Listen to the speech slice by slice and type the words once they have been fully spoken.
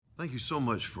Thank you so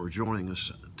much for joining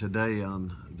us today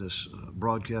on this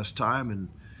broadcast time, and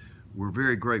we're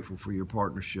very grateful for your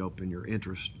partnership and your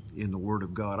interest in the Word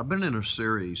of God. I've been in a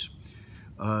series,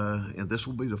 and this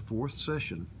will be the fourth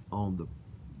session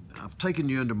I've taken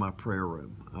you into my prayer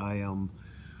room. I am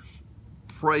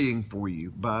praying for you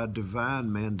by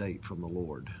divine mandate from the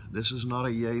Lord. This is not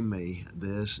a yay me.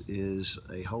 This is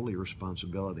a holy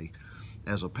responsibility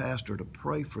as a pastor to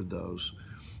pray for those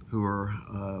who are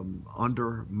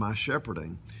under my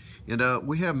shepherding. And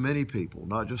we have many people,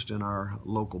 not just in our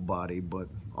local body, but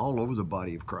all over the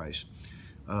body of Christ,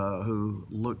 who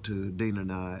look to Dean and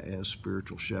I as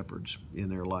spiritual shepherds in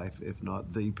their life, if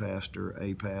not the pastor,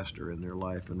 a pastor in their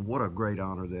life. And what a great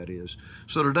honor that is.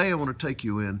 So today I want to take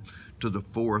you in to the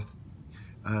fourth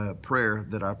prayer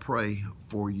that I pray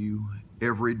for you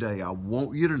every day. I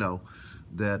want you to know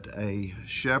that a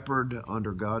shepherd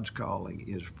under God's calling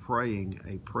is praying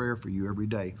a prayer for you every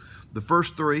day. The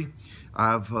first three,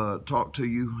 I've talked to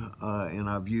you, and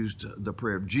I've used the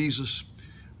prayer of Jesus,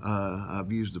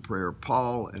 I've used the prayer of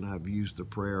Paul, and I've used the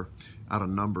prayer out of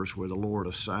Numbers where the Lord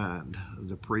assigned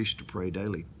the priest to pray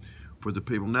daily for the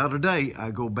people. Now today,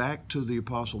 I go back to the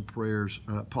Apostle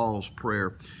Paul's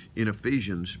prayer in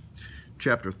Ephesians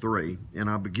chapter 3, and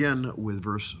I begin with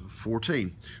verse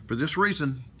 14. For this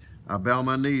reason, I bow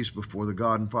my knees before the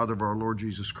God and Father of our Lord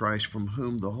Jesus Christ, from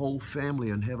whom the whole family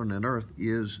in heaven and earth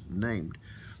is named.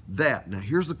 Now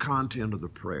here's the content of the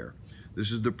prayer.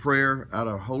 This is the prayer out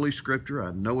of Holy Scripture.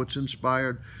 I know it's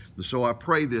inspired, and so I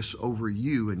pray this over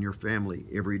you and your family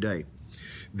every day.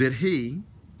 That He,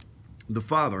 the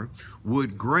Father,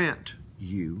 would grant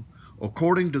you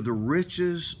according to the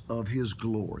riches of His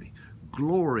glory.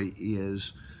 Glory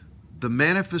is the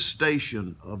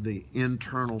manifestation of the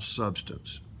internal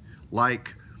substance.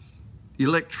 Like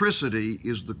electricity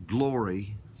is the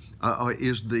glory,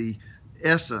 is the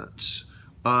essence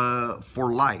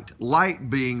for light. Light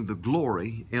being the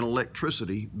glory and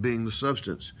electricity being the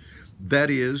substance. That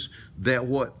is, that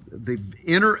what the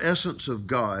inner essence of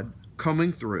God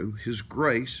coming through His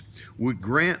grace would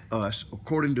grant us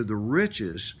according to the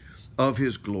riches of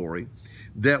His glory,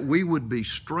 that we would be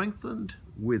strengthened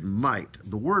with might.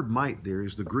 The word might there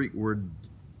is the Greek word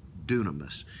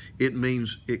dunamis. It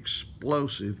means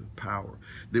explosive power.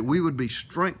 That we would be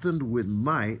strengthened with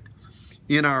might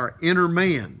in our inner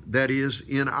man, that is,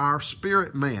 in our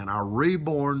spirit man, our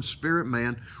reborn spirit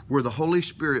man, where the Holy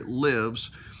Spirit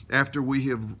lives after we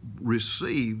have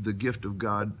received the gift of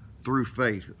God through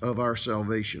faith of our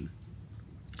salvation.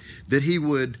 That He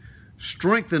would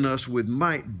strengthen us with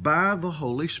might by the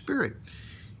Holy Spirit.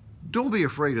 Don't be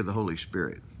afraid of the Holy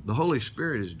Spirit. The Holy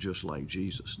Spirit is just like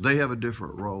Jesus. They have a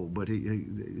different role, but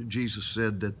Jesus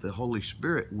said that the Holy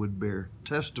Spirit would bear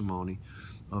testimony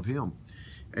of Him.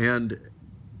 And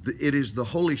it is the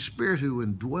Holy Spirit who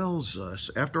indwells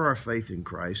us after our faith in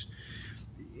Christ,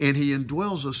 and He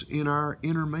indwells us in our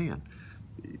inner man.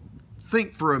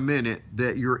 Think for a minute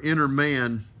that your inner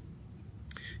man,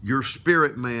 your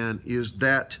spirit man, is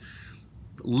that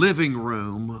living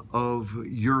room of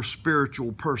your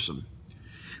spiritual person.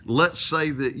 Let's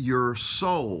say that your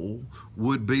soul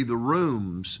would be the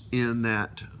rooms in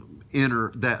that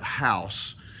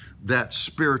house, that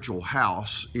spiritual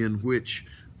house in which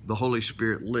the Holy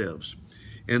Spirit lives.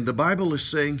 And the Bible is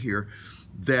saying here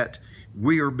that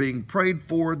we are being prayed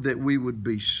for, that we would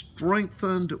be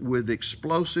strengthened with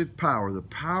explosive power, the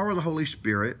power of the Holy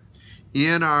Spirit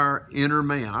in our inner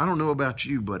man. I don't know about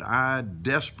you, but I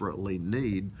desperately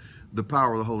need the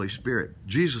power of the Holy Spirit.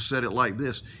 Jesus said it like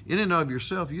this: in and of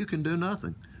yourself, you can do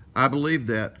nothing. I believe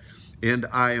that, and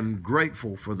I am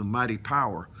grateful for the mighty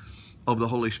power of the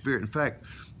Holy Spirit. In fact,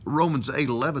 Romans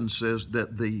 8:11 says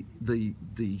that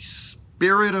the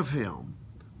Spirit of Him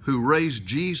who raised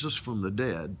Jesus from the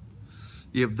dead,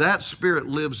 if that Spirit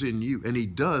lives in you, and He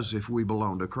does if we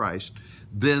belong to Christ,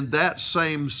 then that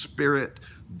same Spirit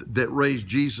that raised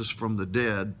Jesus from the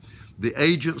dead, the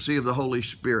agency of the Holy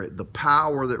Spirit, the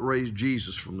power that raised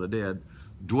Jesus from the dead,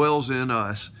 dwells in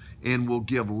us and will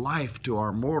give life to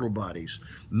our mortal bodies,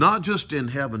 not just in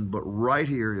heaven, but right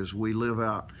here as we live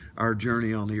out our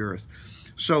journey on the earth.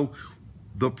 So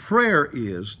the prayer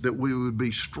is that we would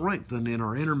be strengthened in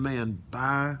our inner man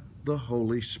by the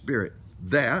Holy Spirit.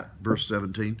 That, verse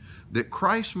 17, that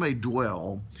Christ may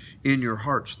dwell in your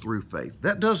hearts through faith.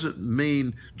 That doesn't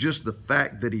mean just the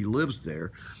fact that He lives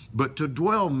there, but to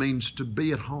dwell means to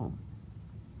be at home,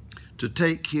 to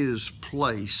take His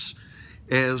place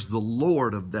as the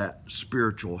Lord of that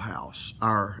spiritual house,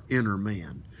 our inner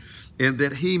man, and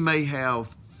that He may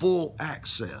have full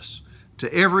access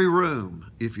to every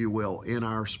room, if you will, in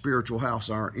our spiritual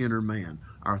house, our inner man,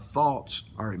 our thoughts,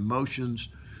 our emotions,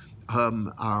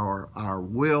 our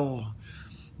will,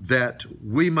 that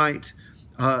we might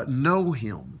know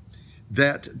Him,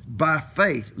 that by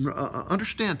faith,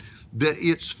 understand that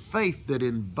it's faith that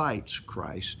invites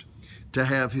Christ to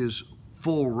have His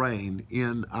full reign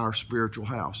in our spiritual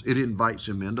house. It invites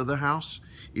Him into the house.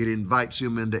 It invites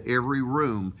Him into every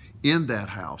room in that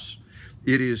house.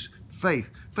 It is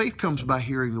faith. Faith comes by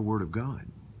hearing the Word of God.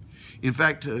 In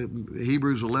fact,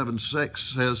 Hebrews 11:6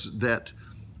 says that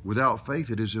without faith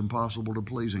it is impossible to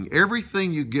please Him.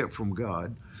 Everything you get from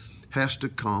God has to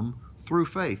come through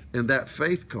faith, and that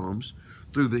faith comes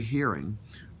through the hearing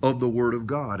of the Word of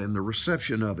God and the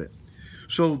reception of it.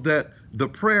 So that the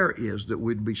prayer is that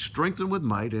we'd be strengthened with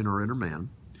might in our inner man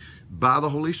by the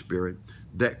Holy Spirit,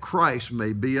 that Christ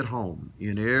may be at home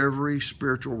in every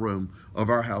spiritual room of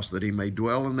our house, that He may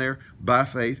dwell in there by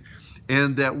faith,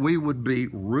 and that we would be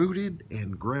rooted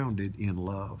and grounded in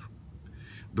love.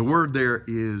 The word there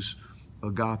is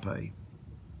agape.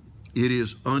 It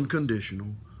is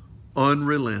unconditional,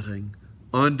 unrelenting,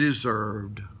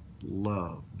 undeserved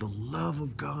love. The love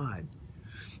of God.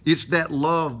 It's that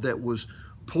love that was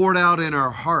poured out in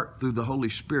our heart through the Holy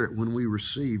Spirit when we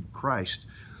received Christ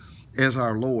as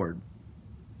our Lord.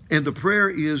 And the prayer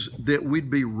is that we'd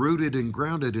be rooted and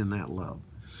grounded in that love.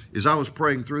 As I was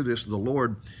praying through this, the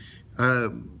Lord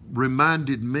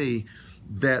reminded me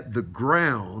that the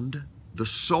ground, the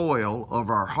soil of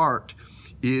our heart,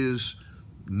 is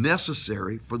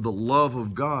necessary for the love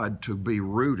of God to be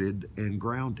rooted and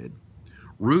grounded.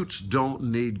 Roots don't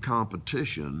need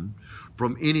competition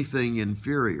from anything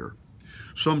inferior.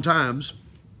 Sometimes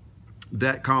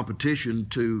that competition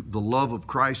to the love of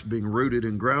Christ being rooted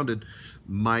and grounded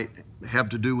might have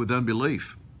to do with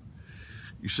unbelief.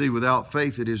 You see, without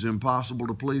faith, it is impossible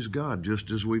to please God, just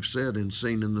as we've said and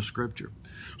seen in the Scripture.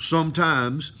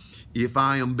 Sometimes, if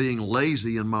I am being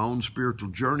lazy in my own spiritual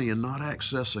journey and not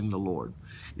accessing the Lord,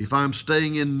 if I'm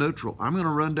staying in neutral, I'm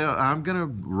going to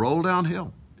roll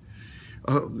downhill.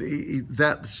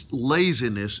 That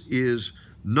laziness is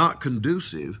not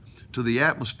conducive to the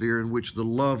atmosphere in which the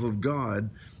love of God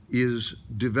is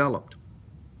developed.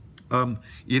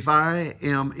 If I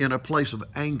am in a place of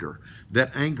anger,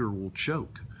 that anger will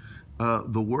choke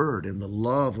the Word and the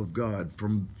love of God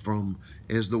from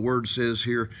as the Word says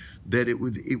here, that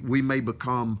we may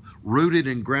become rooted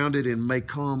and grounded and may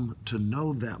come to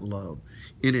know that love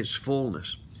in its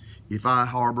fullness. If I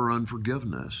harbor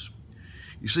unforgiveness,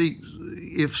 you see,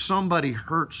 if somebody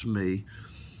hurts me,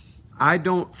 I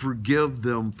don't forgive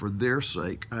them for their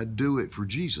sake. I do it for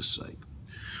Jesus' sake.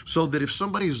 So that if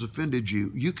somebody has offended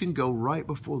you, you can go right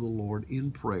before the Lord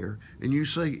in prayer and you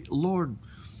say, Lord,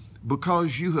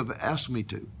 because you have asked me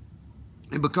to,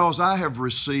 and because I have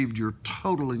received your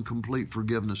total and complete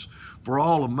forgiveness for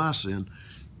all of my sin,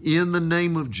 in the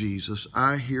name of Jesus,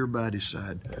 I hereby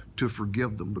decide to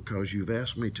forgive them because you've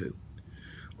asked me to.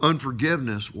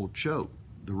 Unforgiveness will choke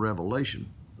the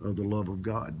revelation of the love of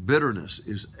God. Bitterness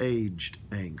is aged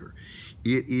anger.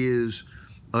 It is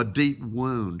a deep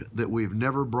wound that we've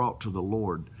never brought to the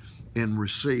Lord and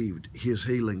received His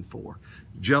healing for.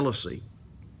 Jealousy,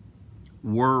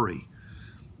 worry,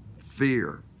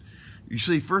 fear. You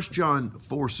see, 1 John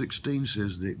 4:16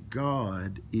 says that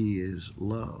God is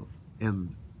love.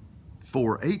 And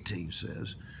 4:18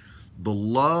 says, the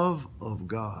love of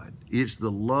God. It's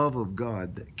the love of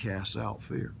God that casts out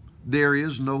fear. There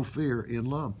is no fear in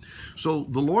love. So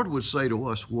the Lord would say to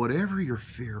us, whatever you're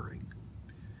fearing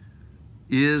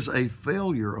is a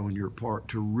failure on your part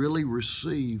to really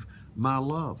receive my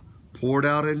love poured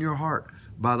out in your heart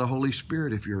by the Holy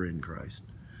Spirit if you're in Christ.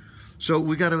 So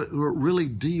we got to really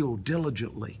deal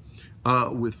diligently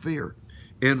with fear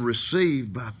and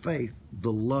receive by faith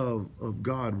the love of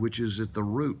God, which is at the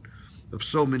root of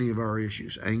so many of our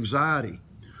issues. Anxiety,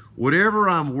 whatever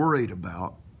I'm worried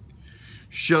about,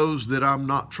 shows that I'm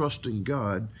not trusting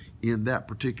God in that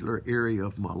particular area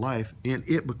of my life, and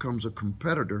it becomes a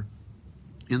competitor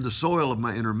in the soil of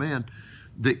my inner man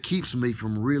that keeps me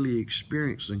from really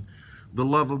experiencing the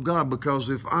love of God. Because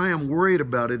if I am worried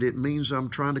about it, it means I'm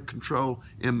trying to control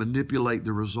and manipulate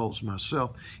the results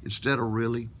myself instead of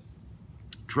really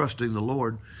trusting the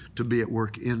Lord to be at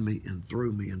work in me and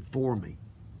through me and for me.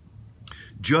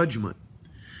 Judgment.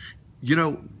 You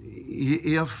know,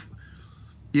 if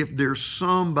there's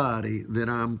somebody that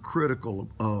I'm critical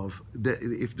of, that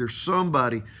if there's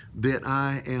somebody that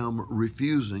I am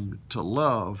refusing to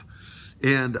love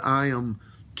and I am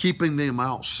keeping them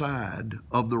outside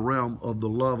of the realm of the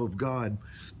love of God,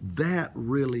 that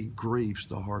really grieves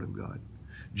the heart of God.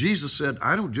 Jesus said,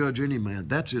 I don't judge any man.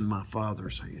 That's in my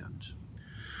Father's hands.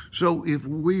 So if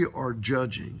we are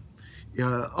judging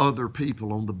other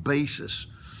people on the basis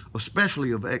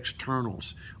especially of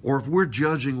externals, or if we're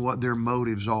judging what their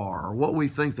motives are or what we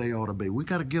think they ought to be, we've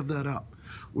got to give that up.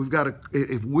 We've got to,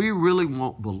 if we really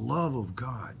want the love of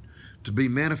God to be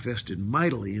manifested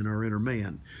mightily in our inner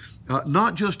man,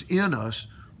 not just in us,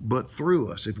 but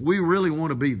through us. If we really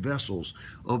want to be vessels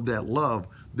of that love,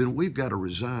 then we've got to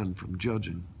resign from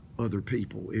judging other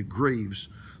people. It grieves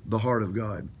the heart of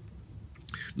God.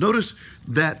 Notice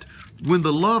that when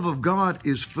the love of God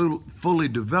is fully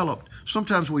developed,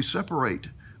 sometimes we separate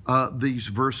these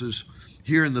verses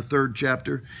here in the 3rd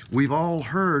chapter. We've all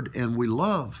heard and we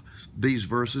love these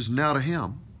verses. Now to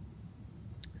Him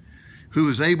who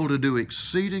is able to do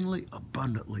exceedingly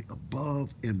abundantly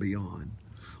above and beyond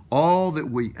all that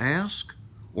we ask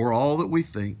or all that we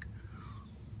think,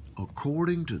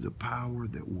 according to the power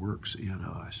that works in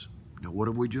us. Now, what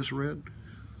have we just read?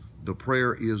 The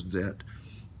prayer is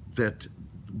that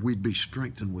we'd be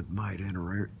strengthened with might in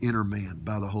our inner man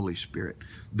by the Holy Spirit.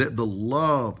 That the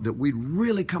love, that we'd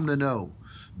really come to know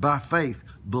by faith,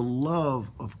 the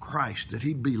love of Christ, that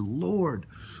He'd be Lord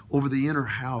over the inner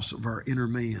house of our inner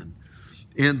man.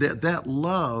 And that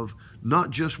love not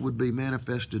just would be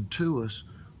manifested to us,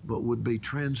 but would be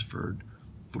transferred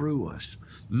through us.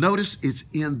 Notice it's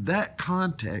in that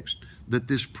context that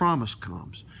this promise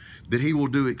comes, that He will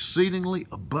do exceedingly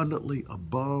abundantly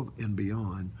above and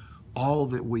beyond all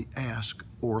that we ask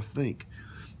or think.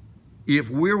 If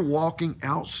we're walking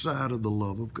outside of the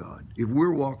love of God, if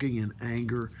we're walking in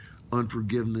anger,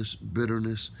 unforgiveness,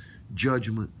 bitterness,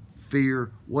 judgment,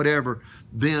 fear, whatever,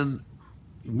 then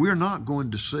we're not going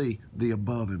to see the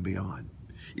above and beyond.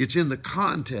 It's in the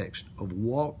context of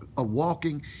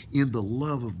walking in the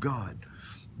love of God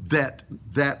that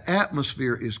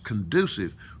atmosphere is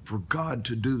conducive for God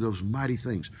to do those mighty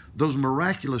things, those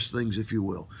miraculous things, if you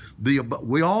will.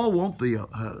 We all want the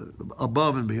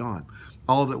above and beyond,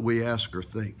 all that we ask or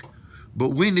think. But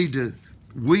we need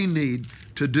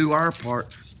to do our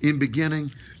part in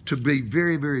beginning to be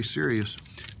very, very serious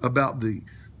about the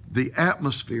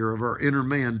atmosphere of our inner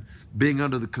man being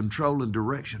under the control and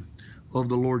direction of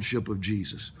the Lordship of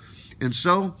Jesus. And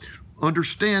so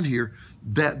understand here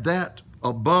that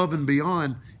above and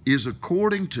beyond is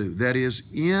according to, that is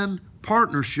in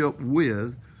partnership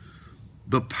with,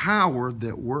 the power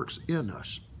that works in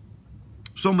us.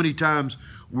 So many times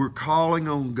we're calling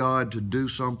on God to do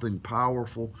something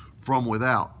powerful from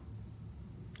without.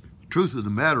 The truth of the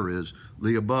matter is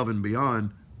the above and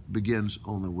beyond begins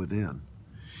on the within.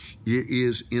 It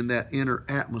is in that inner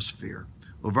atmosphere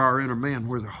of our inner man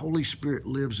where the Holy Spirit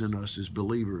lives in us as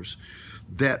believers,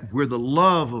 that where the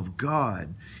love of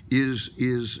God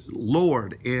is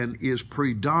Lord and is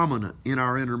predominant in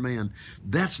our inner man,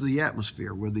 that's the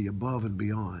atmosphere where the above and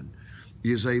beyond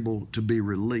is able to be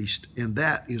released. And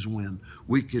that is when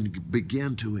we can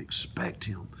begin to expect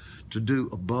Him to do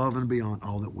above and beyond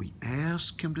all that we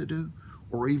ask Him to do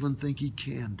or even think He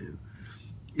can do.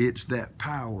 It's that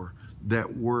power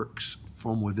that works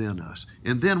from within us.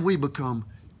 And then we become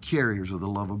carriers of the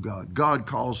love of God. God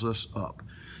calls us up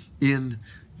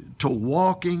to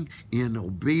walking in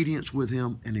obedience with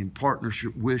Him and in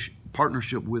partnership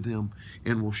with Him,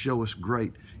 and will show us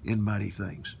great and mighty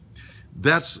things.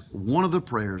 That's one of the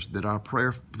prayers that I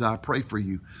pray for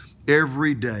you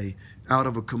every day out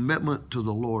of a commitment to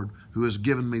the Lord who has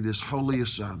given me this holy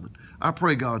assignment. I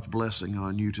pray God's blessing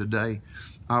on you today.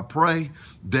 I pray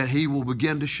that He will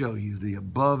begin to show you the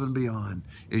above and beyond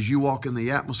as you walk in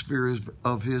the atmosphere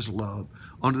of His love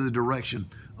under the direction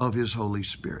of His Holy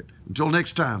Spirit. Until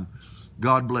next time,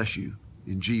 God bless you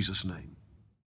in Jesus' name.